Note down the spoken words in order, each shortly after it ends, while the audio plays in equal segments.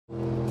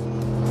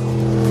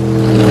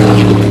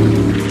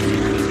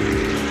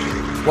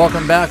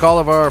Welcome back, all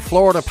of our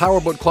Florida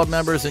Powerboat Club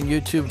members and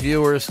YouTube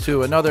viewers,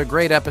 to another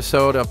great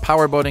episode of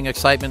Powerboating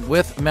Excitement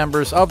with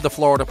members of the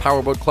Florida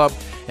Powerboat Club.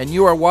 And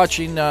you are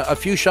watching a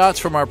few shots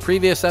from our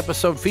previous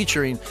episode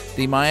featuring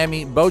the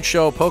Miami Boat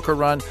Show Poker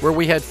Run, where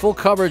we had full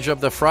coverage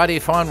of the Friday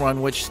Fun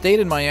Run, which stayed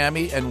in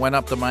Miami and went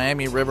up the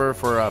Miami River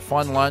for a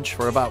fun lunch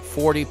for about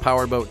 40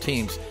 powerboat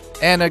teams.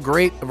 And a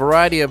great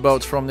variety of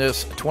boats, from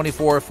this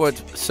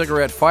 24-foot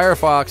cigarette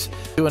Firefox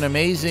to an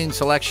amazing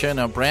selection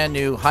of brand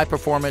new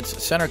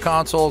high-performance center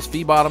consoles,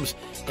 V-bottoms,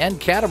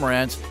 and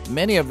catamarans,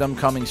 many of them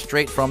coming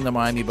straight from the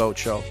Miami Boat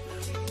Show.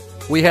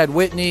 We had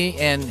Whitney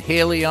and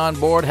Haley on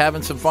board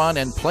having some fun,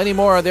 and plenty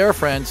more of their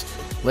friends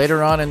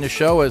later on in the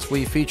show as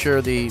we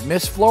feature the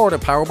Miss Florida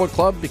Powerboat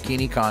Club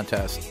Bikini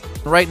Contest.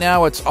 Right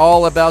now it's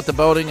all about the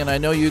boating, and I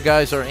know you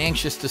guys are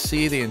anxious to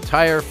see the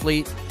entire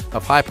fleet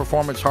of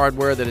high-performance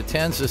hardware that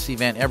attends this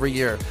event every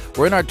year.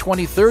 We're in our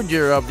 23rd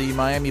year of the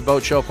Miami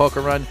Boat Show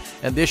Poker Run,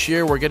 and this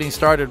year we're getting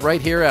started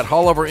right here at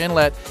Haulover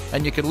Inlet,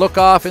 and you can look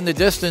off in the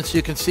distance.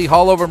 You can see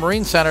Haulover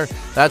Marine Center.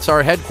 That's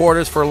our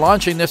headquarters for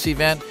launching this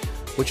event,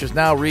 which has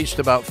now reached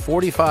about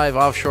 45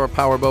 offshore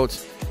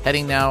powerboats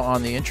heading now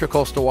on the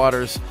intracoastal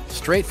waters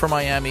straight for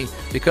Miami,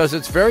 because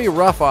it's very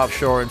rough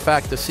offshore. In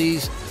fact, the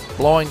sea's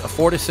blowing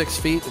 4 to 6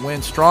 feet,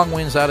 strong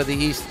winds out of the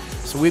east.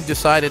 So we've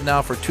decided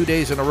now for 2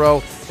 days in a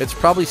row, it's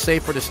probably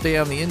safer to stay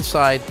on the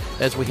inside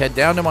as we head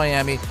down to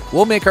Miami.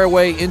 We'll make our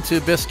way into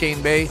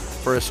Biscayne Bay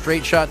for a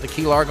straight shot to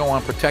Key Largo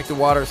on protected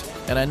waters.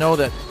 And I know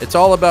that it's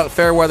all about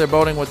fair weather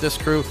boating with this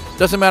crew.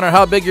 Doesn't matter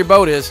how big your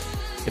boat is.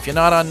 If you're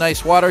not on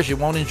nice waters, you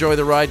won't enjoy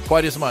the ride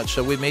quite as much.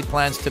 So we've made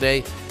plans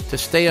today to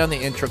stay on the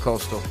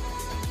intracoastal.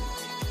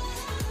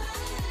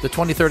 The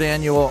 23rd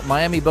annual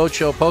Miami Boat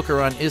Show Poker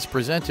Run is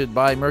presented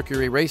by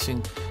Mercury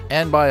Racing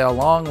and by a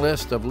long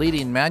list of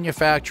leading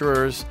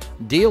manufacturers,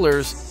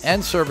 dealers,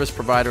 and service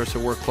providers who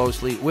work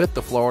closely with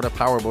the Florida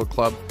Powerboat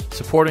Club,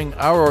 supporting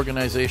our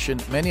organization,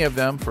 many of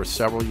them for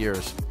several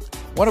years.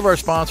 One of our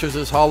sponsors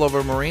is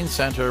Haulover Marine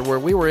Center, where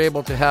we were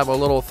able to have a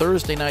little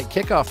Thursday night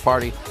kickoff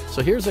party.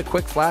 So here's a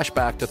quick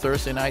flashback to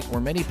Thursday night, where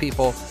many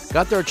people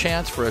got their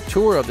chance for a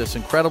tour of this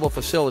incredible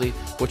facility,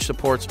 which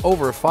supports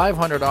over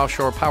 500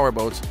 offshore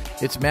powerboats.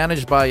 It's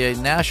managed by a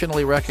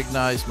nationally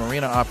recognized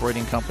marina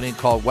operating company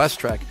called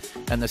Westrek,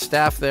 and the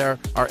staff there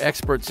are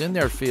experts in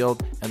their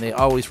field, and they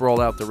always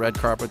roll out the red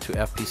carpet to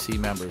FPC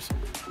members.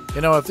 You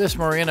know, if this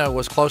marina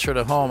was closer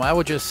to home, I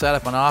would just set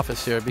up an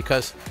office here,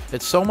 because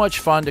it's so much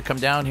fun to come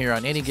down here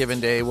on any given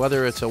day,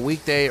 whether it's a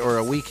weekday or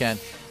a weekend,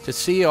 to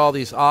see all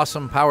these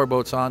awesome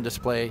powerboats on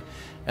display.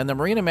 And the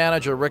marina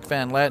manager, Rick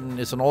Van Letten,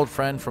 is an old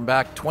friend from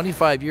back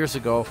 25 years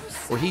ago,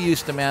 where he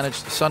used to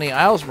manage the Sunny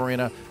Isles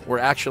Marina, where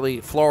actually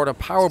Florida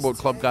Powerboat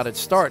Club got its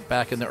start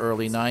back in the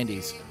early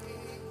 90s.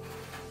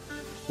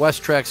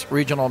 Westrek's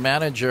regional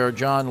manager,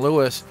 John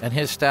Lewis, and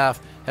his staff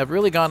have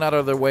really gone out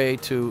of their way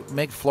to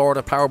make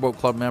Florida Powerboat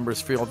Club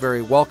members feel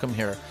very welcome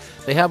here.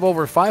 They have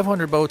over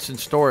 500 boats in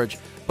storage,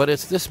 but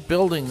it's this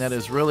building that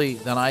is really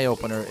an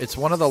eye-opener. It's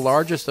one of the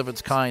largest of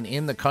its kind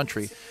in the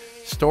country,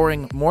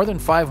 storing more than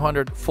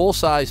 500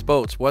 full-size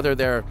boats, whether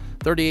they're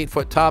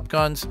 38-foot Top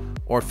Guns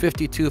or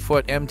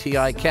 52-foot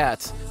MTI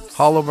Cats.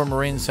 Haulover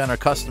Marine Center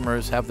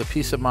customers have the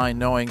peace of mind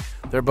knowing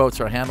their boats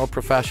are handled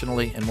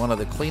professionally in one of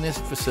the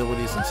cleanest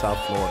facilities in South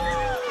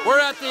Florida. We're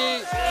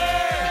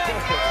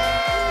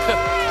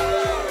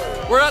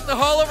at the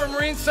Haulover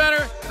Marine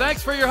Center.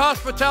 Thanks for your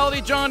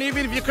hospitality, John,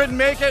 even if you couldn't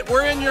make it.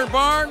 We're in your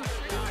barn.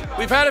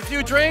 We've had a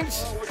few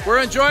drinks. We're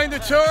enjoying the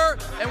tour,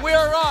 and we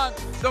are on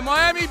the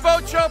Miami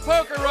Boat Show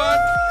Poker Run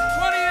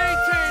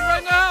 2018. Right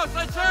in the house.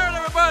 Let's hear it,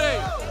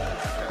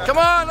 everybody. Come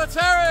on, let's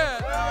hear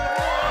it.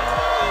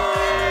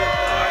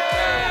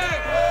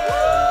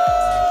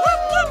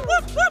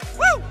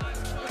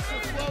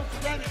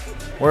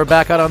 We're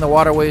back out on the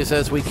waterways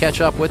as we catch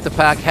up with the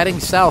pack, heading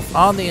south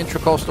on the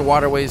intracoastal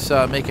waterways,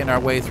 making our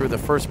way through the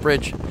first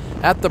bridge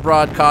at the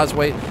Broad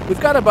Causeway.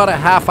 We've got about a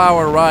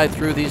half-hour ride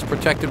through these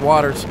protected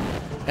waters,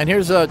 and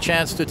here's a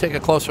chance to take a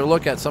closer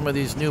look at some of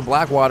these new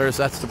black waters.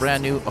 That's the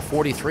brand new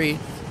 43,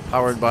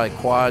 powered by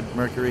quad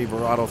Mercury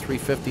Verado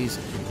 350s,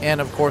 and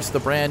of course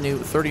the brand new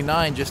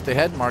 39 just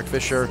ahead, Mark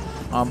Fisher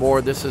on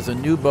board. This is a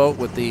new boat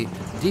with the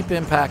deep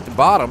impact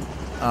bottom,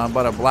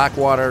 but a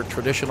blackwater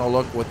traditional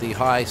look with the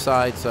high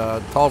sides,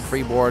 tall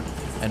freeboard,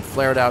 and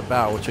flared out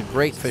bow. It's a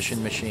great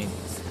fishing machine.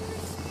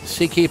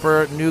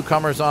 Seakeeper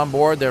newcomers on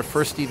board, their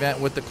first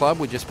event with the club.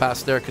 We just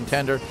passed their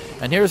contender.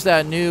 And here's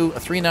that new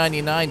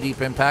 399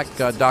 deep impact,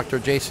 Dr.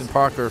 Jason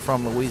Parker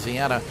from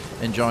Louisiana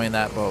enjoying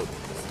that boat.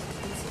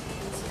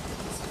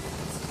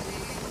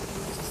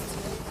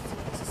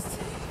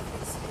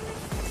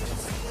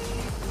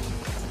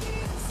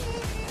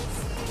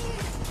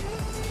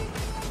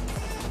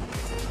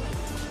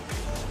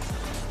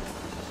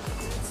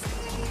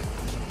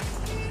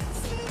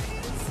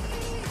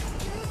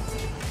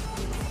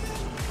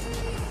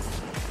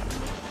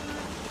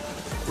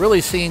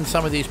 Really seeing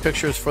some of these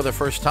pictures for the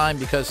first time,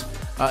 because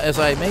as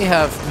I may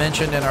have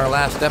mentioned in our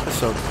last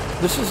episode,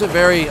 This is a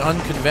very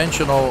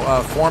unconventional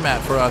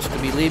format for us to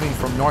be leaving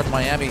from North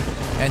Miami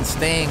and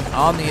staying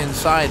on the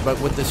inside, but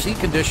with the sea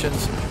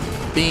conditions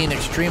being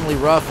extremely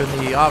rough in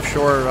the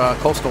offshore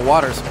coastal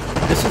waters,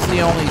 this is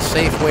the only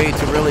safe way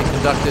to really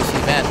conduct this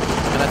event,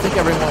 and I think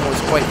everyone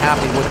was quite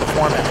happy with the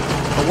format.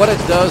 But what it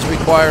does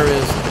require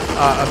is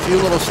a few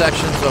little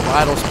sections of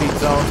idle speed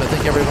zones. I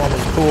think everyone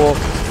was cool,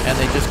 and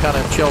they just kind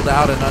of chilled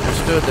out and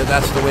understood that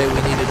that's the way we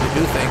needed to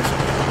do things.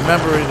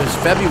 Remember, it is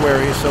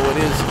February, so it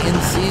is in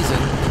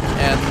season,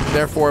 and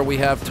therefore we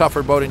have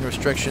tougher boating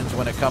restrictions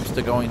when it comes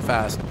to going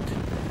fast.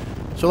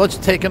 So let's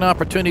take an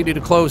opportunity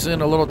to close in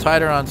a little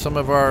tighter on some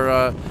of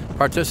our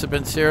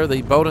participants here.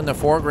 The boat in the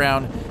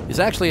foreground is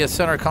actually a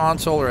center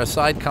console or a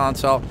side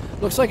console.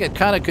 Looks like it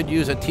kind of could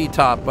use a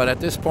T-top, but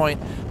at this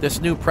point, this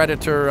new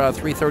Predator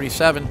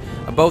 337,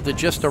 a boat that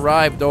just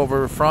arrived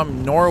over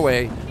from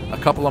Norway a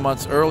couple of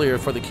months earlier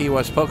for the Key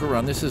West Poker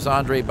Run. This is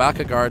Andre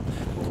Bakkegaard.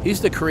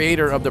 He's the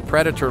creator of the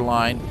Predator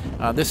line.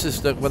 This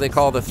is what they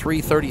call the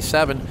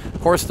 337.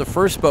 Of course, the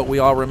first boat we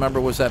all remember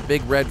was that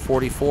big red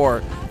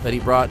 44 that he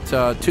brought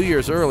 2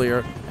 years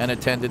earlier and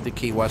attended the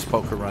Key West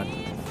Poker Run.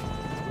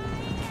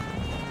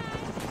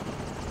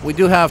 We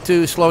do have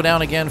to slow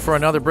down again for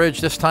another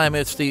bridge. This time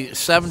it's the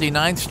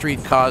 79th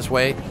Street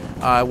Causeway,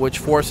 which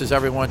forces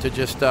everyone to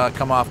just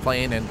come off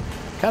plane and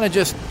kind of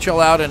just chill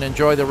out and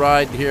enjoy the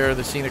ride here,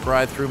 the scenic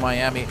ride through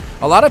Miami.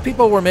 A lot of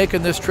people were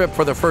making this trip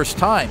for the first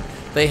time.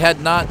 They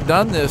had not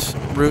done this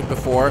route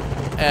before,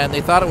 and they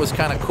thought it was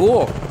kind of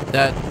cool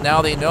that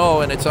now they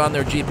know, and it's on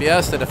their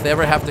GPS, that if they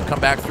ever have to come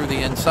back through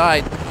the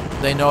inside,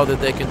 they know that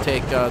they can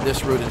take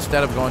this route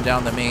instead of going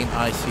down the main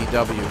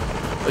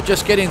ICW. But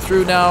just getting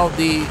through now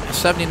the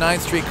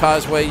 79th Street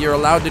Causeway, you're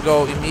allowed to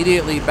go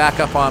immediately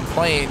back up on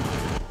plane.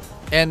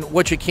 And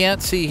what you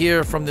can't see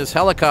here from this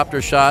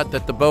helicopter shot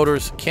that the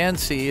boaters can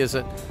see is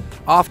that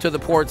off to the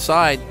port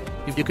side,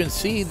 you can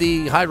see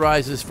the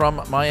high-rises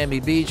from Miami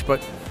Beach,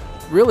 but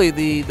really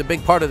the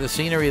big part of the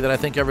scenery that I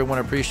think everyone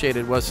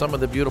appreciated was some of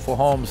the beautiful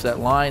homes that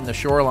line the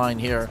shoreline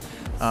here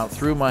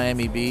through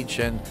Miami Beach,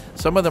 and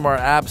some of them are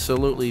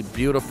absolutely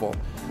beautiful.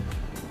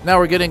 Now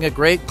we're getting a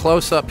great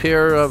close-up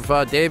here of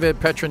David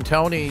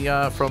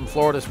Petrantoni from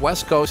Florida's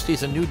West Coast.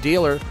 He's a new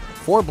dealer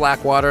for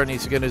Blackwater, and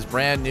he's getting his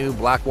brand new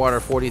Blackwater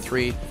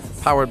 43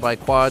 powered by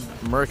Quad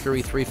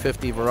Mercury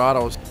 350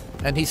 Verados.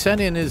 And he sent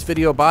in his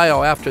video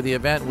bio after the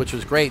event, which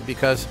was great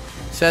because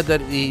said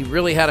that he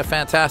really had a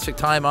fantastic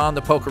time on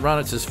the Poker Run.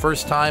 It's his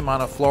first time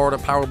on a Florida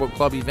Powerboat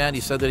Club event.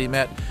 He said that he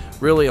met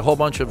really a whole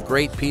bunch of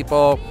great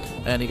people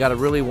and he got a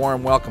really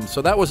warm welcome.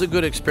 So that was a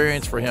good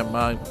experience for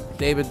him.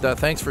 David,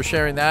 thanks for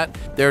sharing that.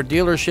 Their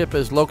dealership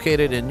is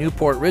located in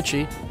Newport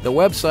Richey. The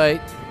website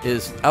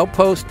is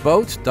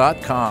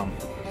outpostboats.com.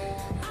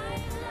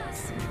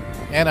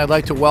 And I'd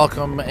like to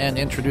welcome and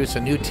introduce a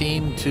new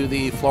team to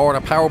the Florida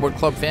Powerboat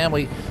Club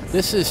family.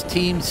 This is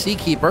Team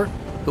Seakeeper,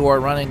 who are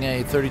running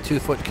a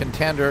 32-foot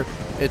Contender.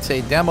 It's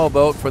a demo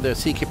boat for the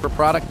Seakeeper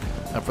product.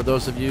 For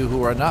those of you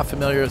who are not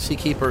familiar,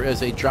 Seakeeper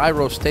is a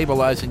gyro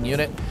stabilizing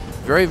unit.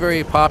 Very,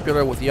 very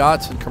popular with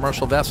yachts and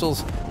commercial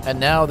vessels. And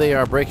now they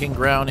are breaking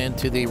ground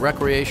into the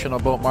recreational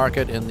boat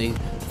market in the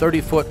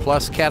 30-foot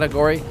plus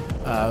category.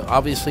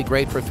 Obviously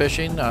great for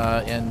fishing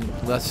and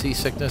less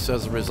seasickness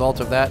as a result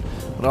of that,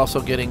 but also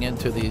getting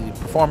into the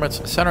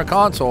performance center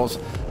consoles.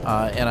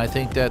 And I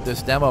think that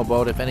this demo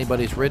boat, if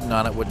anybody's ridden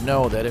on it, would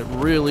know that it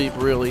really,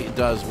 really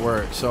does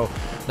work. So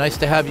nice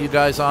to have you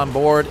guys on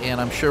board,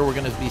 and I'm sure we're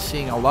going to be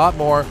seeing a lot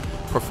more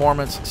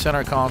performance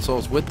center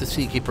consoles with the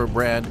Seakeeper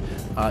brand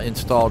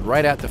installed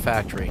right at the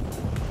factory.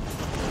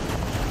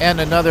 And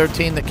another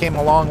team that came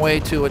a long way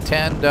to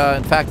attend.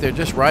 In fact, they're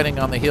just riding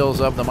on the heels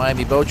of the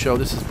Miami Boat Show.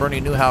 This is Bernie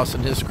Newhouse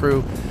and his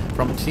crew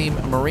from Team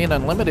Marine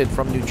Unlimited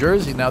from New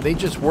Jersey. Now, they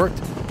just worked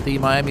the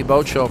Miami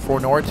Boat Show for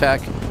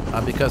Nortec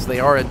because they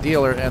are a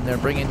dealer, and they're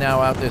bringing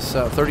now out this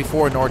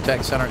 34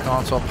 Nortec center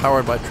console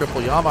powered by triple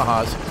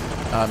Yamahas,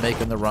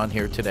 making the run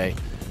here today.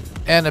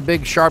 And a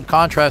big sharp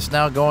contrast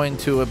now going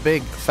to a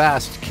big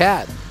fast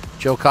cat.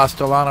 Joe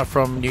Castellana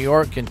from New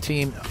York and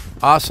Team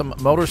Awesome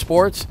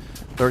Motorsports.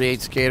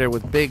 38 skater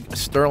with big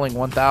Sterling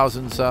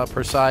 1000s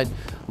per side.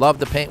 Love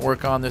the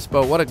paintwork on this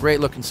boat. What a great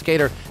looking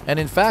skater. And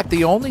in fact,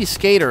 the only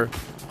skater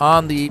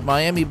on the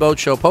Miami Boat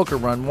Show Poker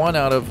Run, one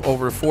out of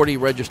over 40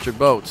 registered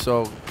boats.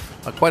 So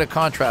quite a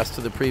contrast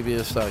to the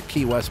previous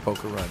Key West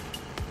Poker Run.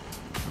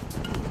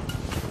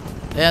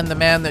 And the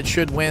man that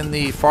should win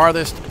the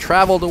farthest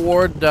traveled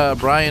award,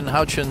 Brian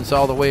Houchins,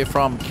 all the way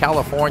from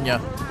California.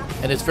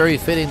 And it's very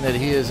fitting that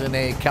he is in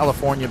a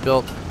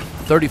California-built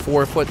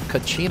 34-foot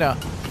Kachina,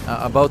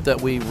 a boat that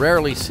we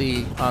rarely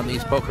see on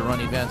these Poker Run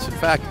events. In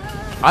fact,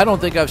 I don't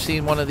think I've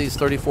seen one of these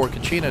 34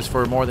 Kachinas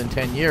for more than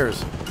 10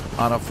 years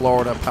on a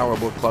Florida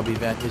Powerboat Club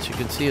event. As you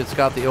can see, it's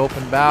got the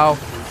open bow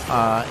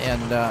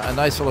and a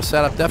nice little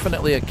setup.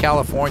 Definitely a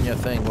California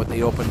thing with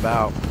the open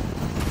bow.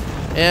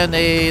 And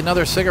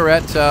another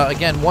cigarette,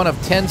 again, one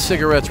of 10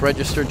 cigarettes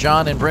registered.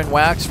 John and Brent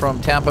Wax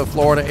from Tampa,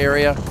 Florida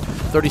area.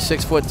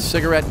 36-foot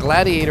cigarette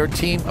Gladiator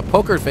Team, a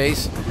Poker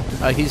Face.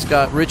 He's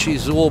got Richie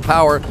Zool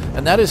power,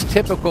 and that is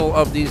typical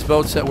of these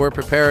boats that were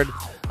prepared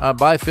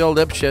by Phil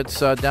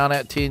Lipschitz down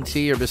at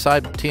TNT or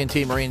beside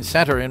TNT Marine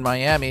Center in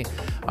Miami.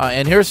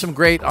 And here's some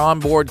great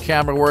onboard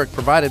camera work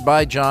provided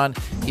by John.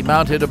 He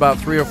mounted about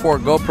 3 or 4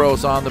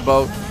 GoPros on the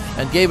boat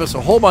and gave us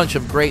a whole bunch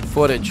of great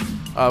footage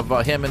of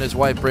him and his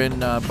wife Bryn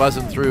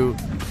buzzing through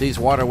these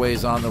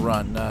waterways on the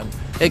run.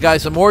 Hey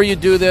guys, the more you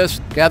do this,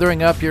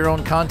 gathering up your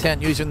own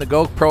content using the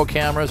GoPro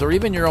cameras or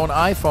even your own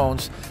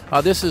iPhones,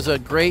 this is a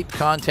great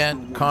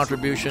content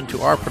contribution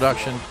to our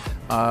production.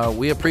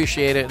 We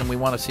appreciate it and we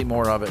want to see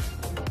more of it.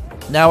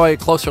 Now a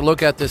closer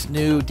look at this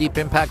new Deep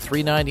Impact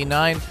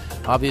 399.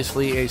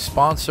 Obviously a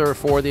sponsor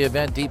for the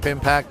event, Deep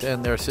Impact,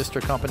 and their sister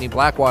company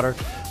Blackwater.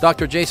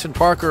 Dr. Jason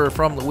Parker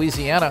from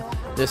Louisiana.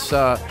 This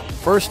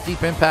first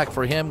Deep Impact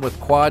for him with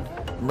quad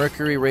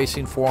Mercury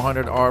Racing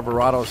 400R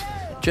Verados.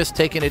 Just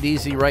taking it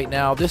easy right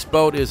now. This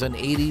boat is an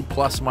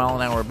 80+ mile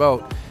an hour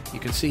boat.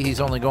 You can see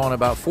he's only going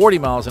about 40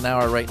 miles an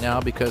hour right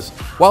now because,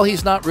 well,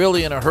 he's not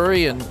really in a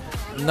hurry, and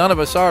none of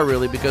us are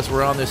really because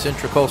we're on this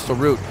intracoastal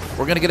route.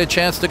 We're going to get a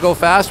chance to go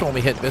fast when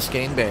we hit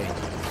Biscayne Bay.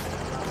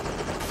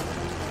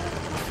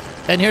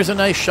 And here's a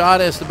nice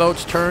shot as the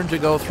boats turn to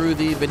go through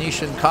the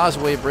Venetian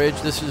Causeway Bridge.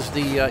 This is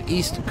the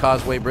East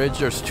Causeway Bridge.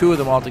 There's 2 of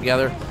them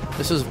altogether.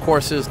 This is, of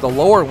course, is the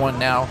lower one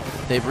now.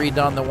 They've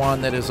redone the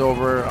one that is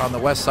over on the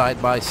west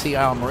side by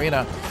Haulover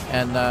Marina,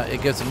 and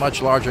it gives a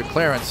much larger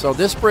clearance. So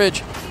this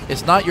bridge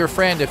is not your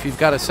friend if you've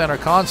got a center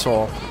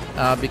console,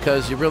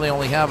 because you really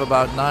only have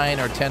about 9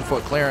 or 10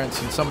 foot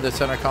clearance, and some of the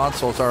center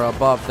consoles are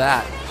above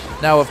that.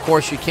 Now, of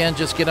course, you can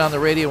just get on the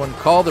radio and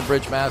call the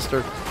bridge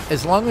master.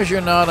 As long as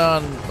you're not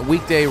on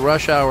weekday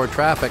rush hour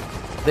traffic,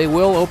 they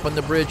will open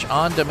the bridge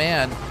on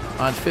demand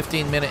on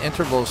 15-minute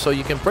intervals, so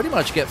you can pretty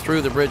much get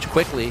through the bridge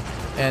quickly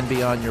and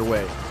be on your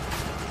way.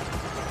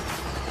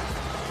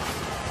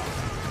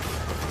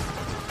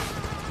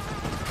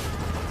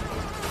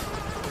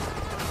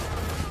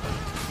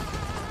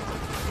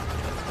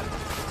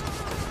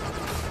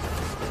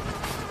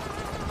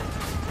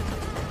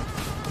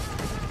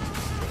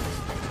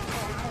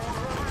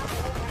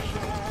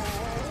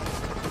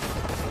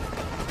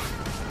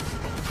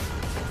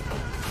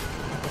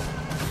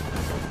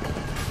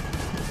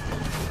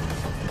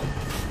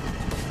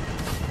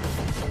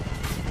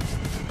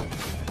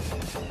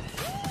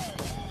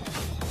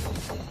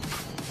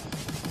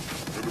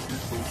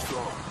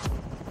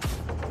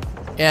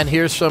 And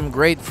here's some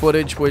great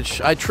footage, which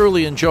I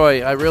truly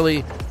enjoy. I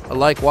really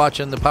like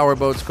watching the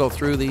powerboats go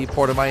through the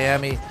Port of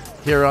Miami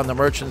here on the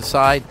merchant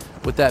side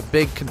with that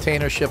big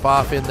container ship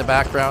off in the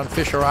background,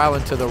 Fisher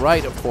Island to the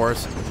right, of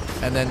course,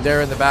 and then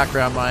there in the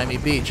background, Miami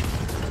Beach.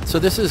 So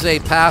this is a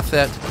path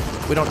that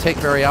we don't take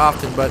very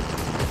often, but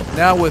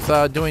now with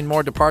doing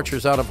more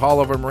departures out of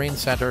Haulover Marine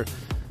Center,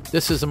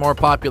 this is a more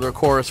popular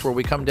course where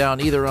we come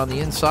down either on the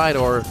inside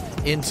or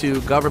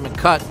into Government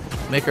Cut,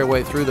 make our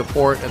way through the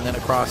port and then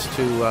across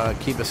to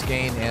Key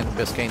Biscayne and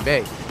Biscayne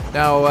Bay.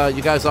 Now,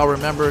 you guys all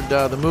remembered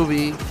the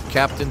movie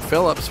Captain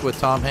Phillips with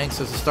Tom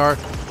Hanks as a star.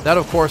 That,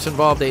 of course,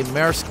 involved a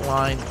Maersk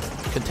Line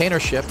container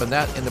ship, and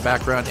that in the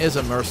background is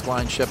a Maersk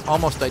Line ship,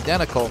 almost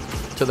identical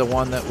to the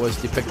one that was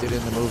depicted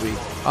in the movie.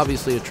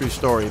 Obviously a true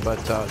story,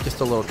 but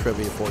just a little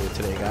trivia for you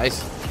today,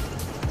 guys.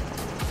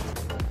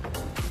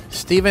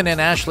 Stephen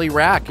and Ashley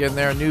Rack in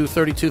their new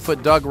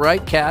 32-foot Doug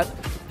Wright Cat.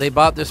 They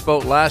bought this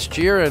boat last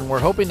year and were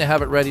hoping to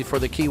have it ready for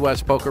the Key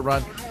West poker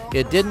run.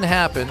 It didn't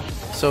happen,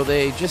 so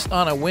they just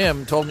on a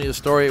whim told me the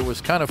story. It was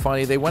kind of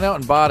funny. They went out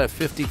and bought a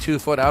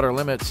 52-foot Outer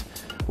Limits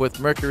with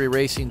Mercury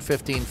Racing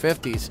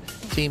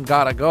 1550s. Team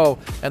gotta go.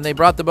 And they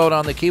brought the boat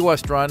on the Key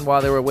West run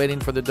while they were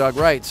waiting for the Doug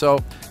Wright. So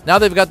now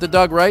they've got the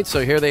Doug Wright,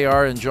 so here they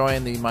are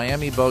enjoying the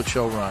Miami Boat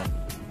Show run.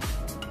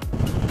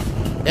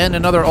 And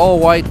another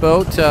all-white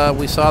boat.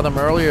 We saw them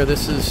earlier.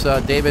 This is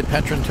David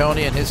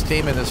Pentrantoni and his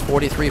team in this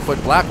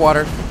 43-foot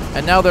Blackwater.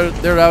 And now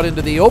they're out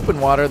into the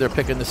open water. They're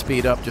picking the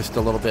speed up just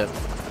a little bit.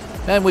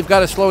 And we've got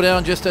to slow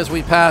down just as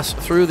we pass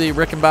through the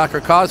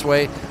Rickenbacker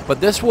Causeway.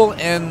 But this will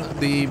end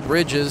the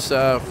bridges,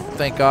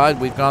 thank God.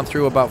 We've gone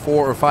through about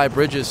 4 or 5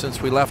 bridges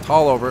since we left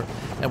Haulover,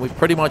 and we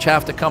pretty much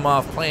have to come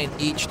off plane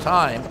each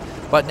time.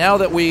 But now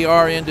that we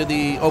are into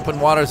the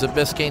open waters of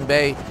Biscayne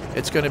Bay,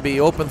 it's going to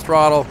be open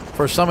throttle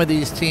for some of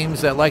these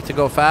teams that like to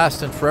go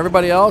fast, and for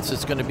everybody else,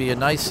 it's going to be a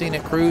nice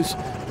scenic cruise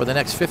for the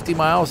next 50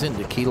 miles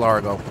into Key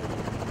Largo.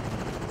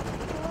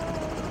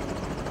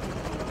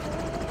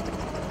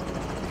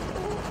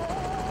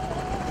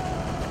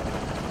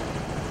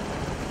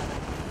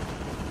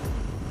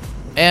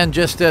 And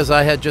just as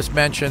I had just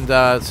mentioned,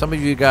 some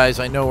of you guys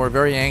I know are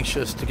very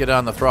anxious to get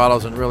on the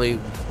throttles and really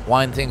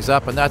wind things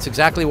up, and that's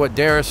exactly what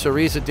Darius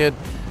Ariza did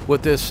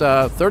with this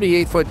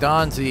 38-foot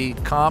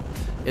Donzi comp.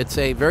 It's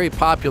a very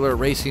popular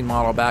racing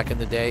model back in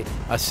the day,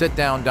 a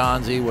sit-down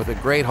Donzi with a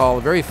great hull,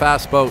 a very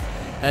fast boat.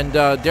 And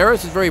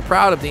Darius is very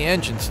proud of the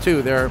engines,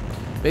 too. They're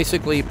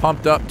basically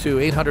pumped up to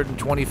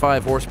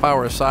 825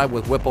 horsepower a side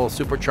with Whipple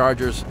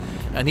superchargers,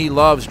 and he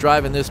loves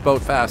driving this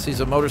boat fast.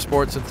 He's a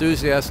motorsports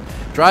enthusiast,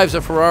 drives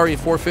a Ferrari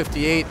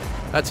 458.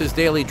 That's his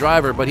daily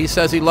driver, but he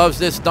says he loves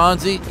this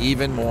Donzi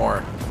even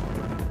more.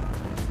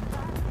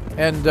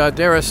 And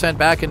Dara sent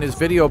back in his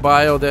video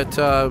bio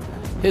that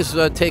his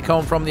take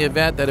home from the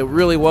event, that it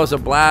really was a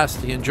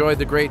blast. He enjoyed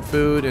the great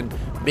food and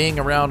being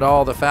around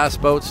all the fast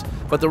boats.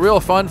 But the real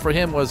fun for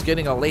him was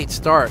getting a late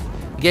start.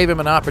 It gave him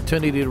an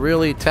opportunity to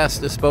really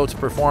test this boat's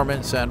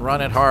performance and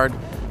run it hard.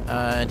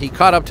 And he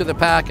caught up to the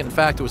pack. In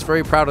fact, was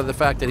very proud of the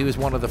fact that he was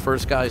one of the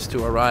first guys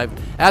to arrive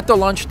at the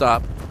lunch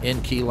stop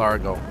in Key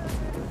Largo.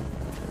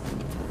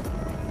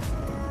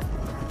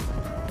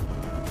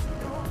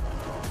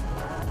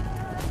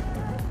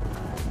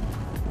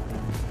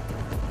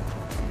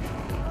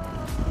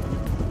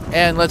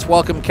 And let's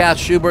welcome Cass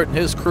Schubert and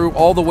his crew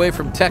all the way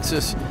from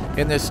Texas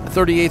in this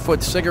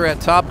 38-foot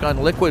cigarette Top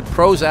Gun liquid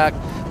Prozac.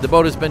 The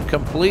boat has been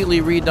completely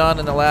redone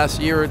in the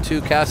last year or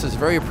two. Cass is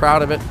very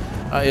proud of it.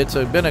 It's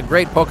been a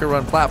great poker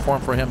run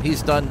platform for him.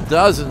 He's done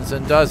dozens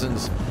and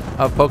dozens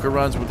of poker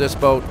runs with this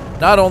boat,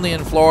 not only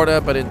in Florida,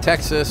 but in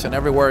Texas and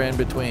everywhere in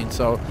between.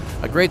 So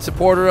a great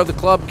supporter of the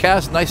club.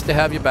 Cass, nice to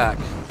have you back.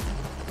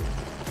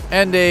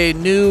 And a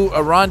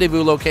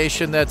rendezvous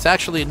location that's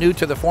actually new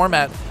to the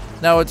format.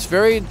 Now, it's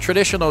very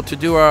traditional to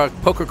do our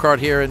poker card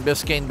here in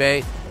Biscayne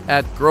Bay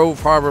at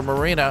Haulover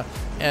Marina,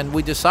 and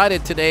we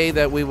decided today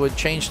that we would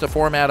change the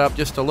format up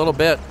just a little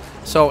bit.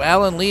 So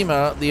Alan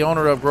Lima, the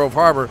owner of Grove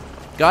Harbor,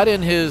 got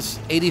in his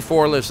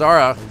 84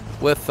 Lazara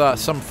with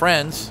some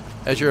friends,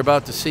 as you're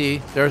about to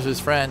see. There's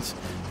his friends.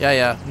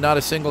 Yeah, not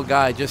a single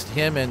guy, just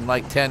him and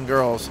like 10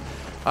 girls,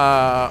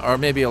 or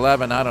maybe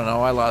 11, I don't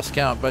know, I lost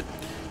count. But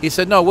he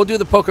said, no, we'll do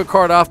the poker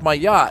card off my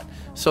yacht.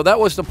 So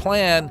that was the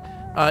plan.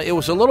 It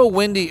was a little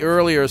windy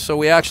earlier, so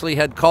we actually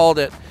had called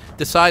it,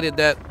 decided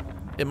that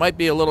it might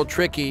be a little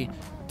tricky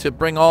to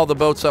bring all the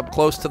boats up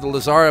close to the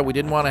Lazara. We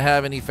didn't want to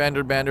have any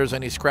fender benders,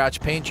 any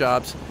scratch paint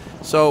jobs.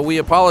 So we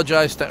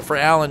apologized for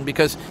Alan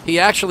because he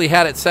actually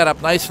had it set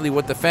up nicely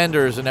with the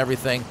fenders and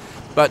everything.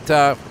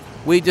 But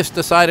we just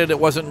decided it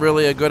wasn't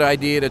really a good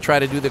idea to try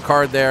to do the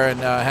card there and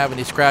have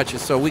any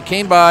scratches. So we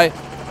came by.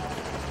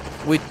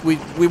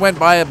 We went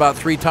by about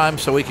 3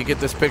 times so we could get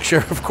this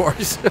picture, of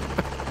course.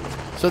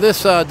 So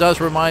this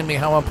does remind me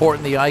how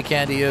important the eye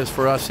candy is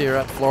for us here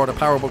at Florida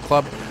Powerboat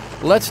Club.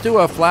 Let's do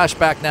a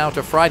flashback now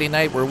to Friday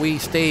night where we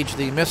staged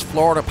the Miss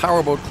Florida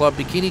Powerboat Club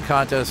Bikini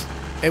Contest.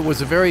 It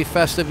was a very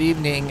festive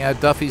evening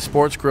at Duffy's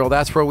Sports Grill.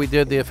 That's where we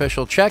did the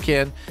official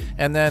check-in,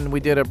 and then we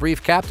did a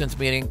brief captain's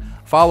meeting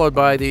followed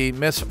by the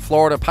Miss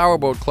Florida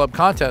Powerboat Club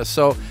contest.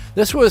 So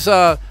this was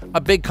a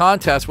big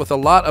contest with a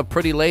lot of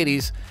pretty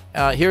ladies.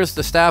 Here's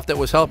the staff that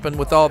was helping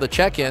with all the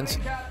check-ins.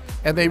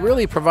 And they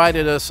really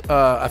provided us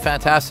a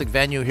fantastic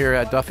venue here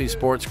at Duffy's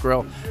Sports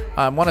Grill.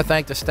 I want to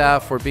thank the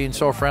staff for being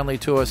so friendly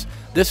to us.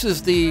 This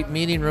is the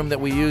meeting room that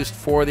we used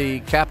for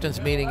the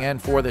captain's meeting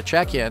and for the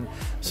check-in.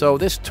 So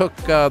this took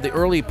the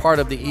early part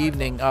of the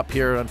evening up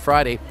here on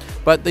Friday.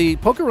 But the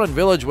Poker Run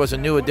Village was a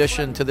new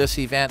addition to this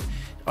event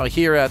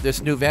here at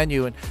this new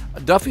venue. And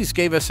Duffy's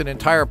gave us an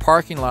entire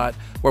parking lot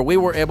where we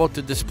were able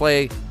to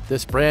display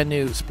this brand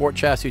new sport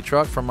chassis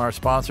truck from our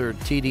sponsor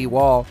TD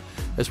Wall,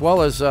 as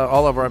well as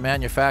all of our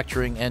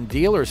manufacturing and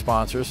dealer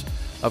sponsors.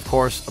 Of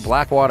course, a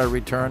Blackwater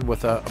returned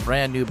with a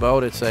brand new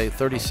boat. It's a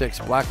 36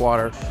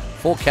 Blackwater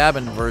full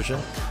cabin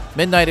version.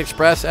 Midnight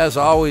Express, as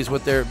always,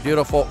 with their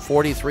beautiful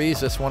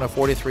 43s. This one a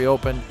 43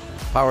 Open,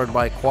 powered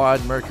by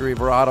Quad Mercury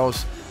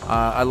Verados.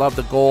 I love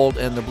the gold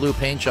and the blue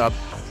paint job.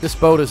 This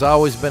boat has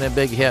always been a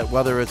big hit,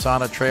 whether it's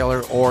on a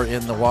trailer or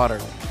in the water.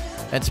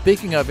 And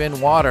speaking of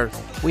in water,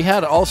 we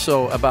had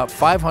also about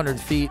 500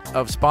 feet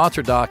of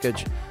sponsor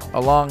dockage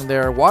along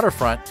their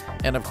waterfront,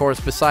 and of course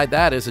beside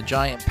that is a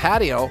giant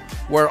patio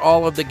where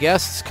all of the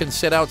guests can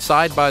sit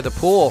outside by the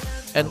pool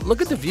and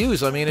look at the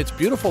views. I mean, it's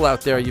beautiful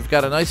out there. You've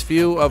got a nice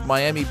view of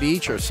Miami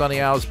Beach or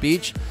Sunny Isles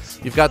Beach.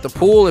 You've got the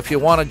pool if you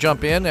want to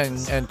jump in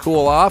and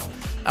cool off.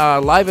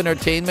 Live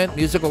entertainment,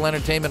 musical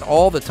entertainment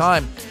all the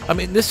time. I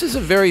mean, this is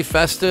a very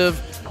festive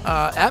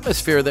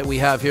atmosphere that we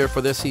have here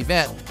for this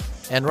event.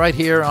 And right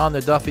here on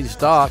the Duffy's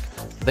dock,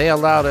 they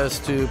allowed us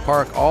to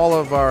park all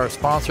of our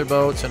sponsor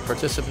boats and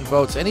participant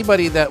boats.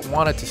 Anybody that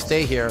wanted to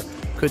stay here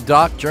could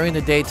dock during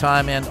the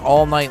daytime and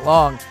all night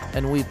long,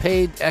 and we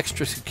paid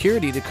extra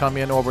security to come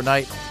in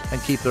overnight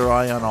and keep their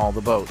eye on all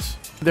the boats.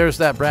 There's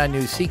that brand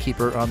new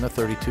Seakeeper on the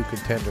 32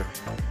 Contender.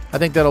 I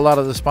think that a lot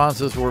of the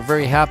sponsors were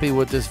very happy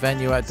with this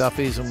venue at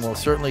Duffy's, and we'll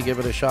certainly give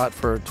it a shot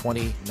for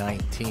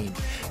 2019.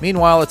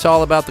 Meanwhile, it's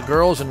all about the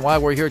girls and why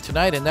we're here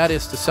tonight, and that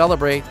is to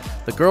celebrate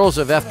the girls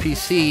of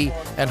FPC,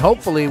 and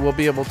hopefully we'll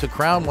be able to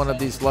crown one of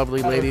these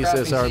lovely ladies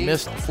as our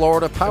Miss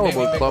Florida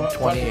Powerboat Club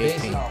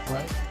 2018.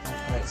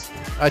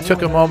 I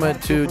took a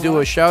moment to do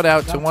a shout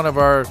out to one of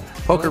our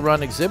Poker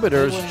Run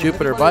exhibitors,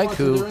 Jupiter Bike,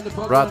 who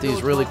brought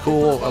these really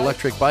cool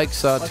electric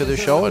bikes to the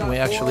show, and we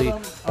actually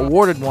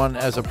awarded one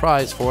as a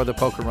prize for the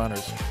Poker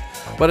Runners.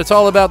 But it's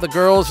all about the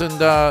girls, and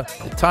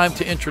time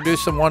to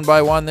introduce them one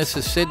by one. This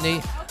is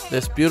Sydney,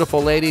 this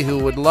beautiful lady who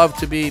would love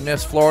to be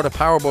Miss Florida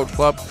Powerboat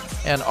Club,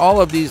 and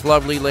all of these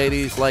lovely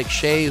ladies like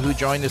Shay, who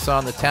joined us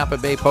on the Tampa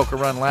Bay Poker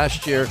Run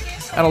last year,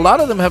 and a lot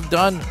of them have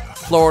done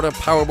Florida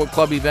Powerboat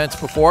Club events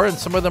before, and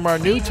some of them are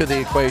new to the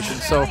equation.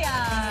 So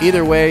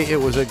Either way, it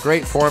was a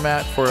great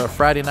format for a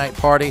Friday night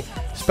party.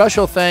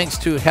 Special thanks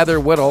to Heather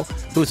Whittle,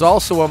 who's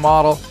also a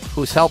model,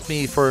 who's helped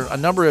me for a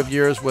number of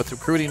years with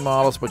recruiting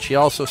models, but she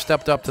also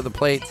stepped up to the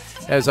plate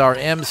as our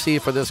MC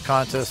for this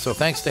contest. So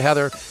thanks to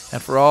Heather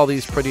and for all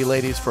these pretty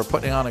ladies for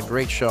putting on a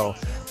great show.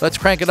 Let's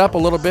crank it up a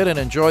little bit and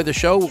enjoy the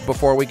show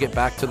before we get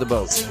back to the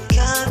boats.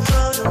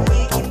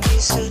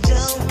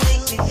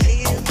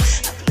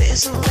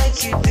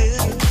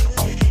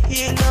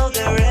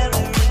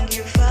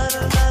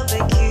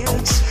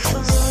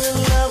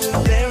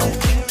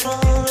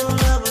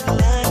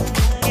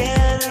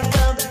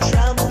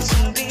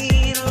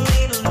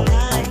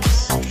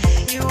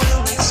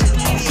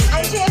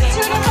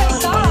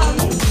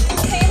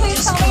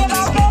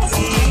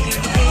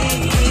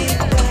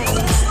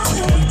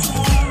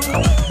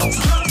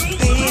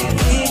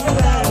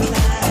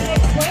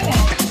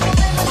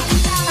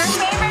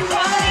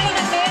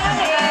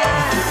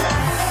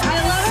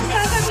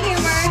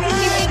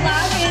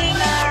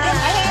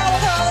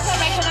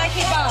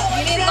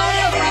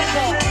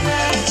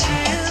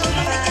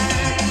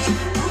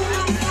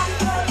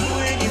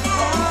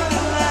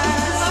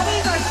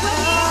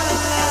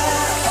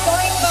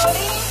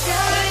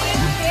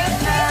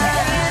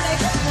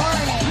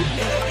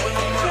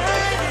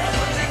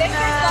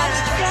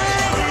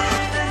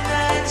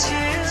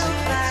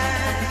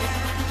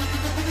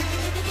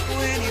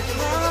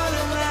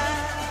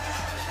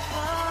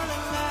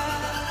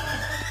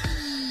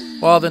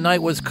 Well, the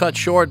night was cut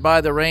short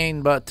by the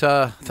rain, but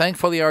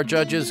thankfully our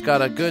judges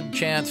got a good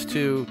chance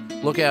to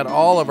look at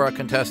all of our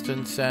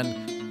contestants,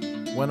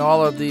 and when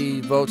all of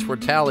the votes were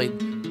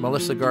tallied,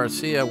 Melissa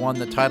Garcia won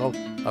the title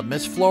of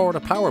Miss Florida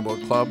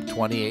Powerboat Club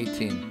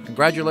 2018.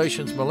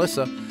 Congratulations,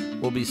 Melissa.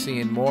 We'll be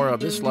seeing more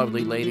of this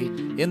lovely lady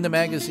in the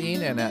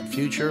magazine and at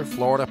future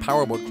Florida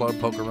Powerboat Club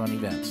poker run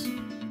events.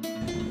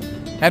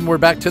 And we're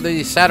back to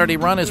the Saturday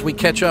run as we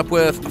catch up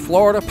with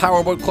Florida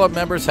Powerboat Club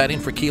members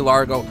heading for Key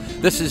Largo.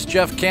 This is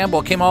Jeff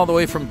Campbell, came all the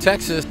way from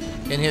Texas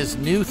in his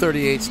new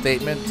 38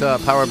 statement,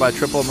 powered by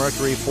Triple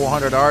Mercury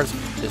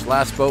 400Rs. His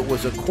last boat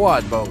was a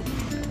quad boat.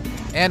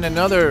 And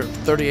another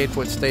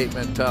 38-foot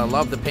statement,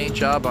 love the paint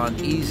job on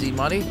Easy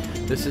Money.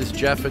 This is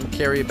Jeff and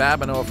Carrie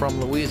Babineau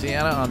from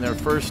Louisiana on their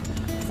first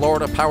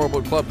Florida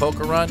Powerboat Club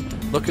poker run.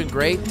 Looking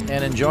great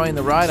and enjoying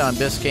the ride on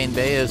Biscayne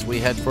Bay as we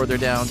head further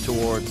down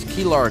towards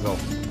Key Largo.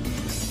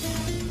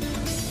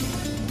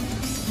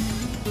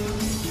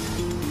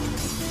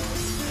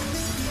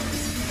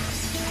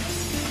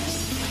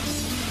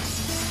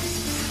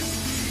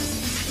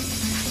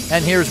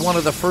 And here's one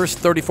of the first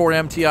 34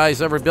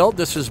 MTIs ever built.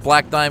 This is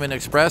Black Diamond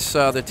Express.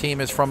 The team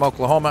is from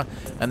Oklahoma,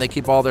 and they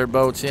keep all their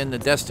boats in the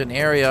Destin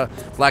area.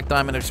 Black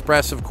Diamond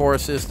Express, of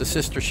course, is the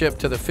sister ship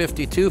to the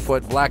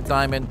 52-foot Black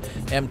Diamond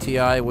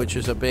MTI, which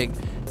is a big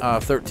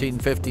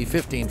 1350,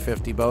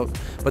 1550 boat.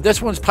 But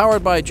this one's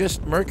powered by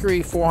just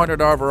Mercury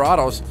 400R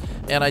Verados,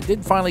 and I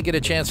did finally get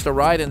a chance to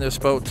ride in this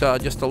boat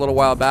just a little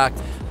while back.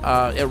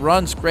 It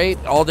runs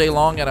great all day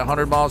long at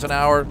 100 miles an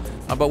hour,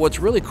 but what's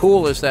really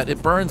cool is that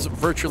it burns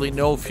virtually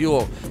no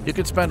fuel. You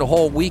could spend a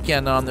whole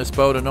weekend on this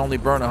boat and only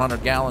burn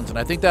 100 gallons, and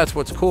I think that's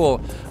what's cool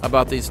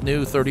about these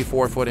new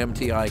 34-foot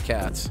MTI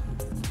cats.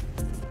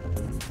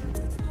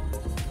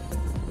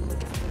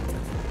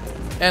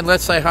 And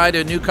let's say hi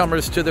to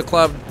newcomers to the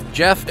club,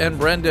 Jeff and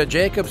Brenda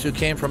Jacobs, who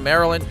came from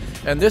Maryland.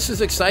 And this is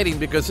exciting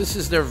because this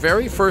is their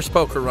very first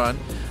poker run,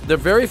 the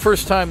very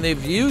first time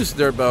they've used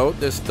their boat,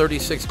 this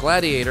 36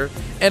 Gladiator,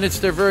 and it's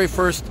their very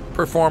first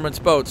performance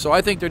boat. So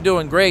I think they're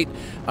doing great.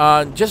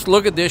 Just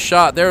look at this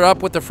shot. They're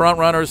up with the front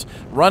runners,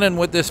 running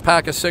with this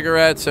pack of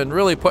cigarettes, and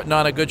really putting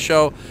on a good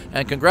show.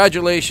 And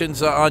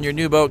congratulations on your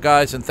new boat,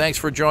 guys, and thanks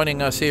for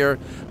joining us here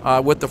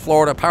with the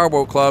Florida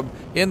Powerboat Club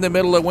in the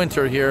middle of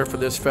winter here for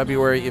this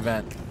February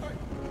event.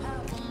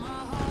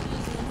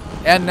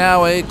 And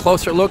now a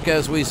closer look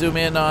as we zoom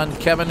in on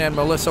Kevin and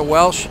Melissa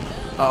Welsh,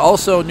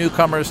 also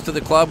newcomers to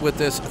the club with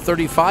this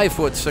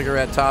 35-foot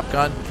cigarette Top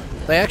Gun.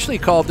 They actually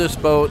called this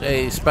boat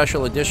a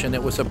special edition.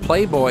 It was a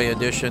Playboy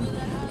edition,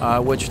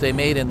 which they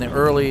made in the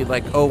early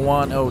like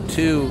 01,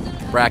 02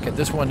 bracket.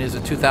 This one is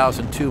a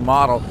 2002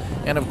 model.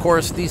 And of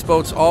course, these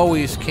boats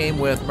always came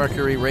with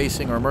Mercury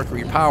Racing or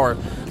Mercury Power,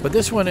 but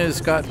this one has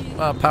got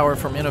power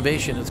from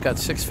Innovation. It's got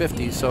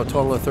 650, so a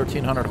total of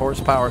 1,300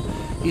 horsepower.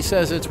 He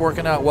says it's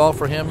working out well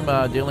for him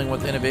dealing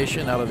with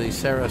Innovation out of the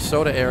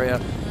Sarasota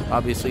area.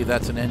 Obviously,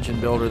 that's an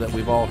engine builder that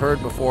we've all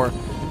heard before,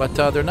 but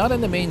they're not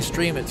in the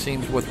mainstream, it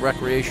seems, with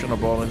recreational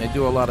bowling. They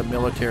do a lot of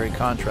military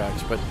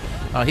contracts, but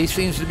he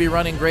seems to be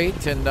running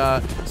great and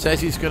says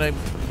he's going to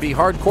be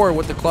hardcore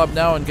with the club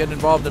now and get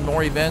involved in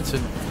more events,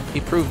 and he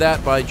proved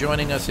that by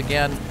joining us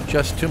again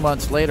just 2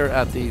 months later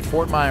at the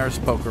Fort Myers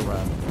Poker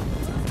Run.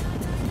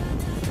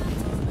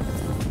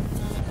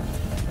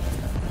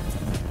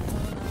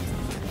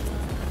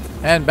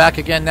 And back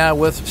again now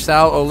with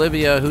Sal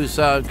Olivia, who's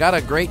got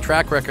a great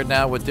track record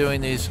now with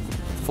doing these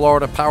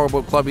Florida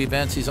Powerboat Club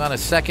events. He's on a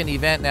second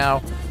event now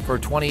for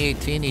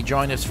 2018. He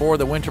joined us for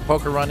the Winter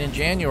Poker Run in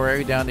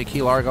January down to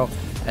Key Largo.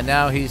 and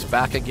now he's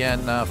back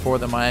again for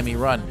the Miami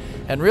run.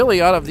 And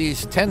really, out of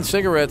these 10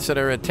 cigarettes that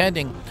are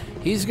attending,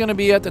 he's going to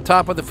be at the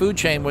top of the food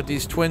chain with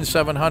these twin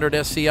 700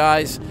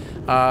 SCIs,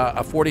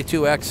 a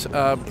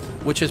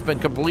 42X, which has been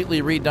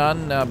completely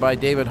redone by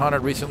David Hunter.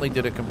 Recently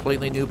did a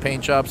completely new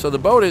paint job. So the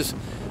boat is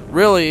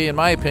really, in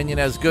my opinion,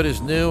 as good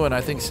as new, and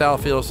I think Sal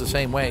feels the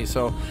same way.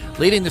 So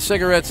leading the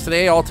cigarettes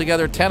today,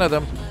 altogether 10 of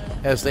them,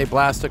 as they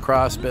blast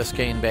across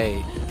Biscayne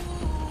Bay.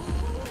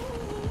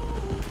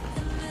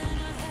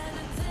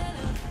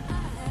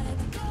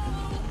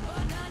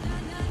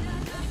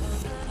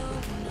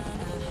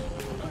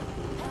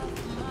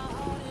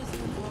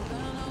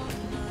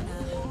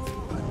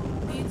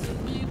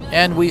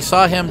 And we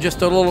saw him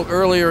just a little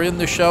earlier in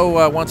the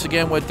show, once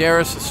again with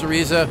Darius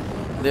Cereza,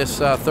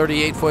 this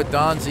 38-foot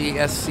Donzi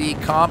SC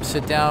comp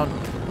sit-down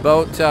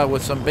boat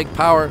with some big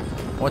power.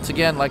 Once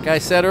again, like I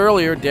said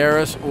earlier,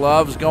 Darius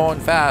loves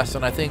going fast,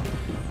 and I think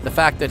the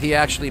fact that he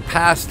actually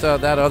passed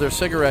that other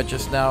cigarette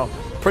just now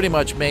pretty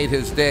much made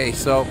his day.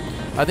 So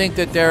I think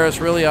that Darius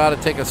really ought to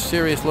take a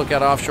serious look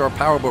at offshore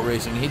powerboat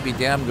racing. He'd be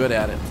damn good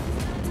at it.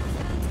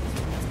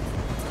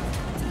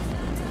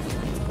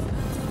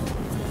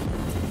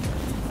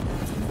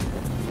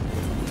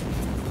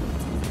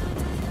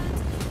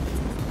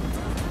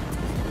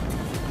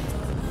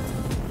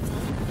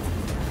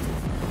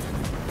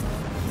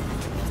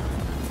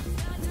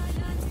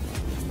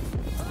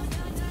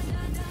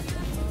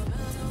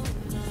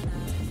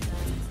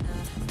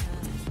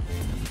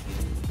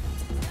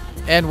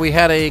 And we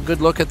had a good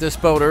look at this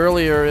boat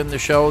earlier in the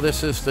show.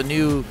 This is the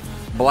new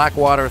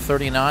Blackwater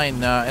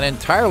 39, an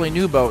entirely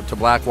new boat to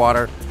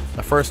Blackwater,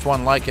 the first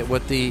one like it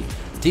with the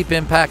Deep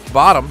Impact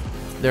bottom,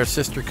 their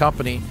sister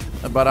company,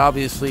 but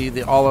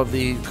obviously all of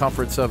the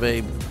comforts of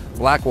a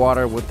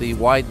Blackwater with the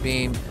wide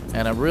beam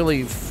and a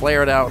really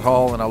flared out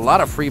hull and a lot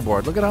of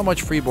freeboard. Look at how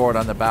much freeboard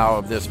on the bow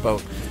of this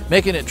boat,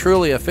 making it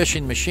truly a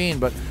fishing machine.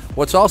 But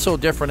what's also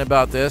different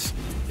about this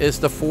is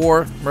the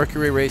 4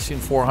 Mercury Racing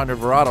 400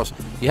 Verados.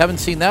 You haven't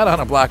seen that on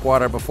a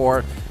Blackwater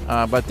before,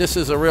 but this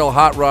is a real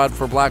hot rod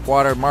for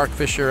Blackwater. Mark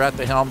Fisher at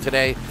the helm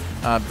today,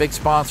 big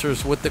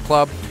sponsors with the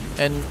club.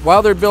 And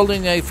while they're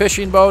building a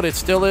fishing boat, it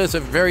still is a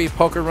very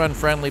poker run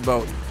friendly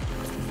boat.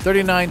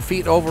 39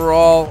 feet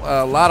overall,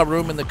 a lot of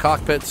room in the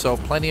cockpit, so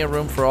plenty of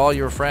room for all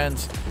your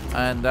friends,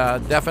 and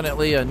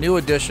definitely a new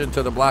addition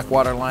to the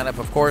Blackwater lineup.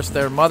 Of course,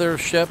 their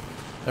mothership,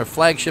 their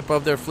flagship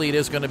of their fleet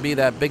is going to be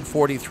that big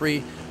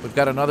 43. We've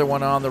got another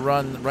one on the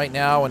run right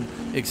now, and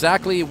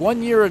exactly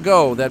 1 year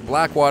ago that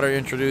Blackwater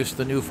introduced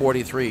the new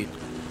 43.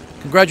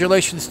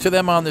 Congratulations to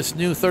them on this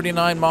new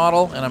 39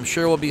 model, and I'm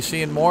sure we'll be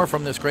seeing more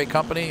from this great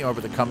company over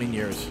the coming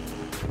years.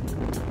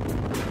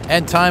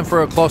 And time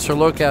for a closer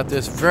look at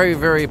this very,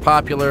 very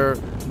popular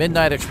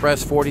Midnight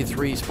Express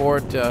 43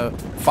 Sport,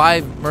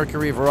 5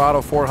 Mercury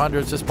Verado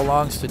 400s. This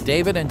belongs to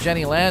David and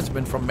Jenny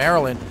Landsman from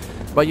Maryland.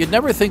 But you'd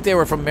never think they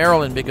were from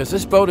Maryland because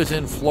this boat is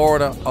in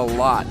Florida a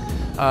lot.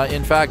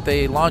 In fact,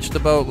 they launched the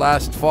boat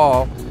last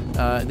fall.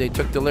 They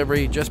took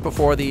delivery just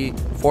before the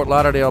Fort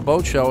Lauderdale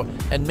Boat Show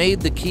and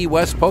made the Key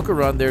West Poker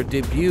Run their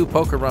debut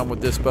poker run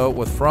with this boat,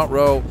 with front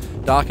row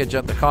dockage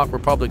at the Conch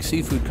Republic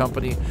Seafood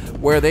Company,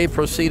 where they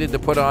proceeded to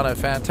put on a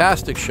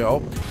fantastic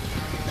show.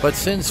 But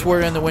since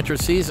we're in the winter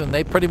season,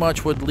 they pretty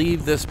much would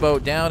leave this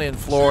boat down in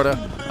Florida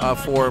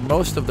for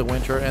most of the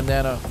winter, and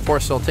then of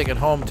course they'll take it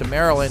home to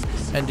Maryland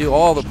and do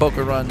all the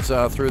poker runs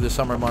through the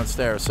summer months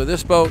there. So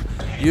this boat,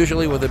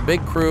 usually with a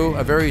big crew,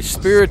 a very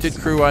spirited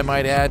crew I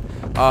might add,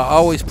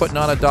 always putting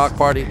on a dock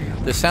party.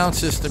 The sound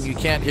system, you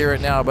can't hear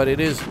it now, but it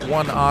is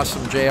one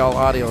awesome JL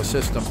audio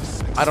system.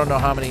 I don't know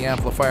how many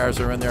amplifiers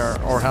are in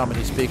there or how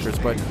many speakers,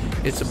 but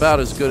it's about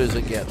as good as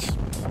it gets.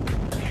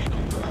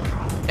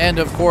 And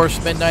of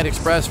course, Midnight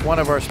Express, one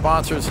of our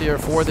sponsors here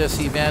for this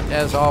event,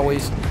 as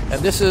always.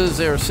 And this is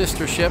their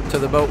sister ship to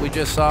the boat we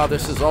just saw.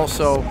 This is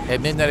also a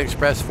Midnight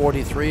Express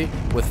 43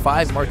 with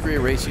 5 Mercury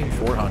Racing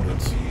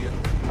 400s.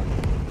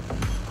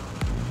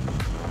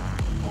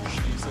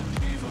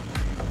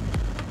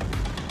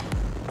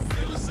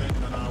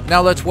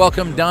 Now let's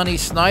welcome Donnie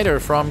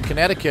Snyder from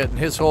Connecticut, and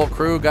his whole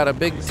crew. Got a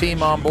big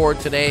team on board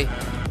today.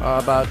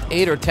 About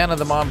 8 or 10 of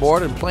them on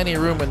board, and plenty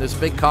of room in this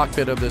big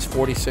cockpit of this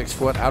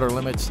 46-foot Outer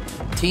Limits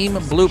Team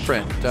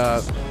Blueprint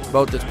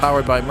boat that's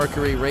powered by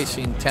Mercury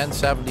Racing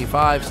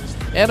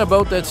 1075s, and a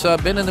boat that's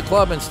been in the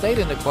club and stayed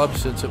in the club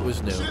since it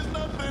was new.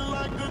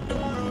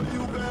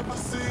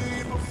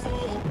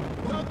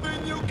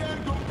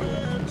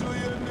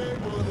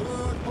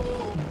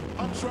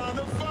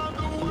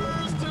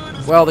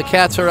 Well, the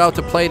cats are out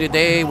to play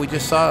today. We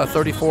just saw a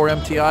 34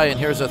 MTI, and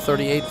here's a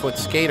 38-foot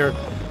skater.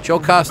 Joe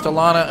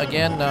Castellana,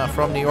 again,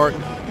 from New York.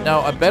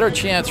 Now, a better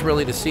chance,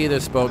 really, to see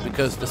this boat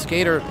because the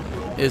skater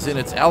is in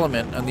its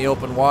element on the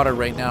open water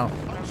right now.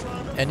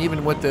 And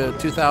even with the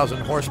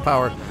 2,000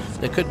 horsepower,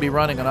 they could be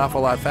running an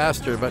awful lot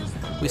faster. But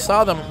we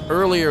saw them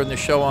earlier in the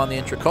show on the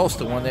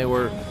Intracoastal when they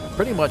were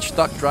pretty much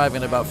stuck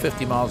driving about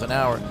 50 miles an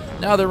hour.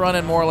 Now they're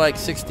running more like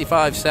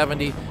 65,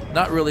 70,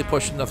 not really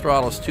pushing the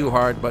throttles too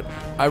hard. But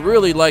I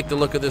really like the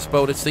look of this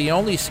boat. It's the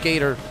only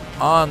skater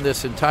on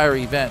this entire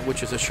event,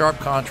 which is a sharp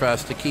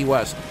contrast to Key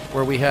West,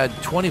 where we had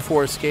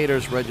 24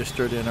 skaters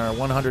registered in our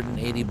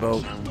 180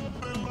 boat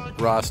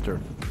roster.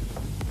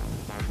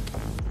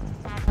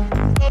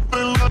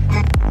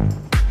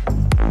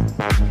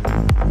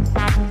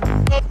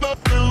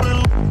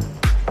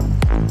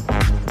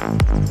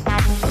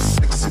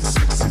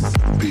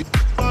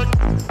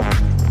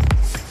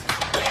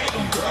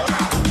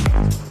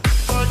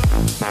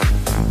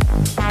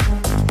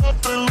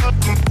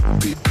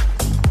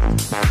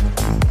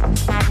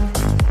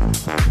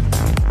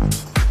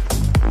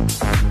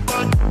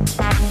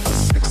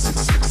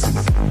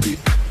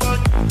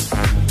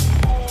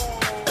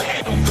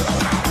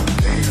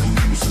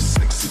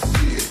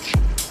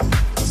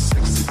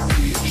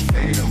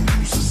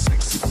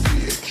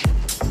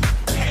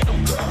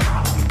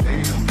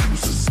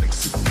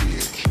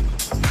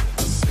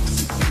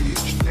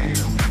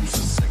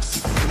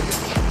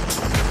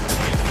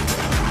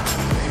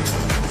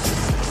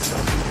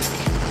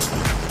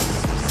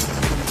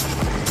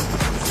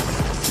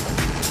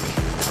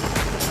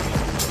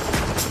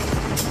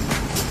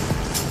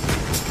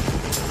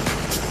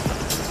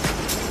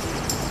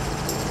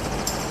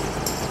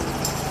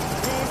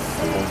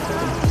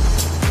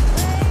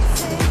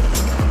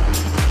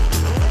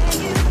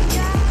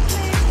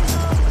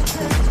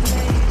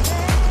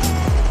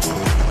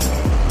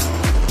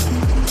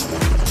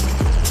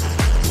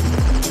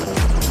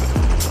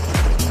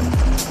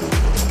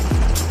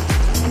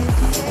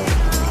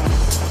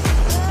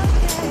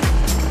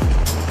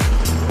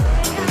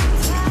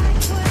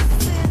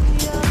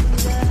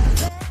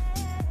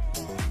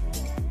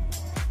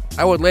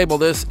 I would label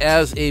this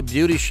as a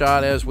beauty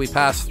shot as we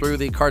pass through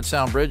the Card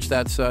Sound Bridge.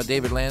 That's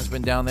David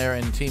Landsman down there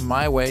in Team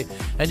My Way.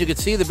 And you can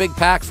see the big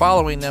pack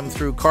following them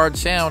through Card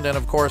Sound and,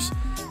 of course,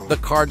 the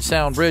Card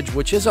Sound Bridge,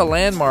 which is a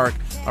landmark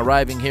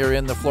arriving here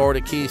in the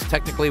Florida Keys.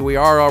 Technically, we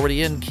are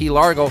already in Key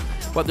Largo,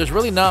 but there's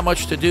really not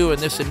much to do in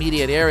this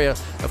immediate area.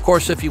 Of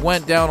course, if you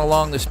went down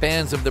along the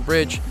spans of the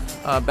bridge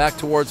back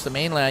towards the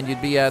mainland,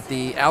 you'd be at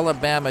the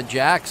Alabama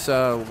Jacks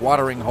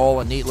watering hole,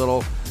 a neat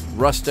little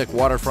rustic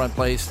waterfront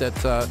place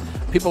that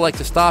people like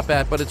to stop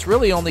at, but it's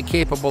really only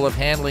capable of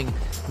handling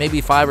maybe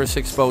 5 or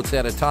 6 boats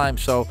at a time,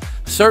 so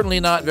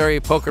certainly not very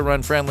poker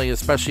run friendly,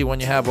 especially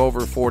when you have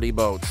over 40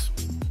 boats.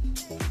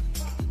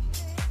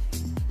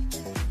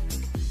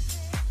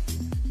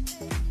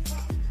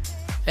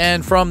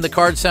 And from the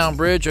Card Sound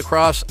Bridge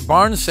across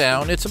Barnes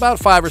Sound, it's about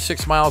 5 or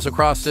 6 miles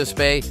across this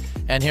bay,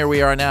 and here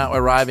we are now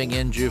arriving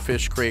in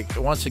Jewfish Creek.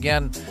 Once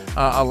again,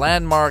 a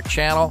landmark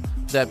channel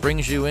that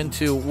brings you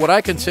into what I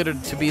consider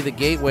to be the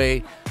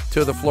gateway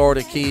to the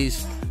Florida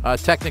Keys.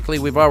 Technically,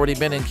 we've already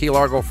been in Key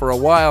Largo for a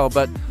while,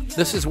 but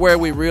this is where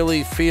we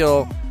really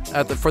feel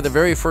for the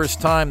very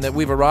first time that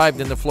we've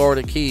arrived in the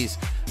Florida Keys,